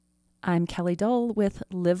I'm Kelley Dole with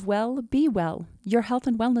Live Well, Be Well, your health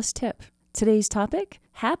and wellness tip. Today's topic,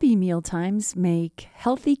 happy mealtimes make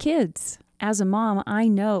healthy kids. As a mom, I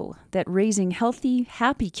know that raising healthy,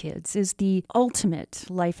 happy kids is the ultimate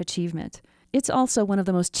life achievement. It's also one of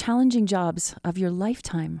the most challenging jobs of your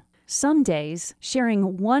lifetime. Some days,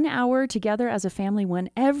 sharing 1 hour together as a family when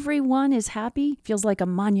everyone is happy feels like a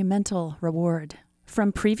monumental reward.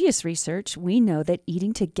 From previous research, we know that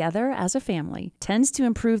eating together as a family tends to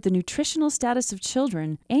improve the nutritional status of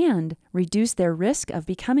children and reduce their risk of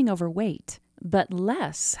becoming overweight. But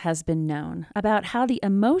less has been known about how the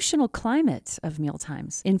emotional climate of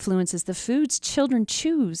mealtimes influences the foods children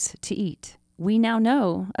choose to eat. We now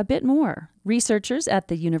know a bit more. Researchers at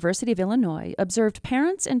the University of Illinois observed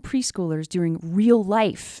parents and preschoolers during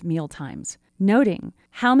real-life mealtimes, noting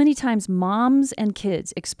how many times moms and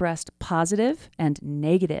kids expressed positive and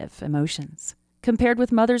negative emotions. Compared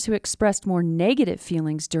with mothers who expressed more negative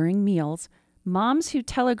feelings during meals, moms who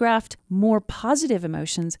telegraphed more positive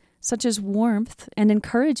emotions, such as warmth and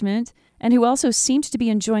encouragement, and who also seemed to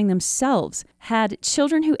be enjoying themselves, had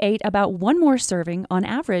children who ate about 1 more serving on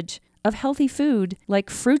average of healthy food like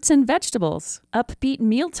fruits and vegetables. Upbeat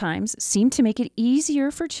mealtimes seem to make it easier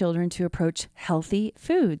for children to approach healthy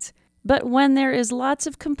foods. But when there is lots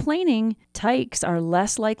of complaining, tykes are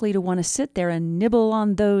less likely to want to sit there and nibble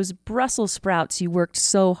on those Brussels sprouts you worked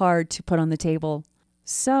so hard to put on the table.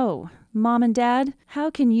 So, Mom and Dad, how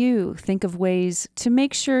can you think of ways to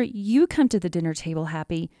make sure you come to the dinner table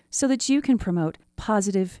happy so that you can promote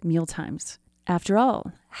positive mealtimes? After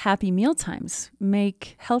all, happy mealtimes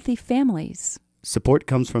make healthy families. Support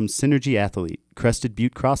comes from Synergy Athlete, Crested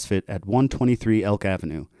Butte CrossFit at 123 Elk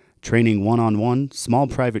Avenue, training one-on-one, small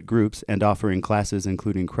private groups, and offering classes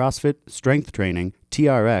including CrossFit, strength training,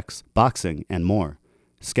 TRX, boxing, and more.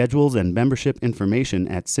 Schedules and membership information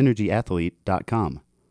at synergyathlete.com.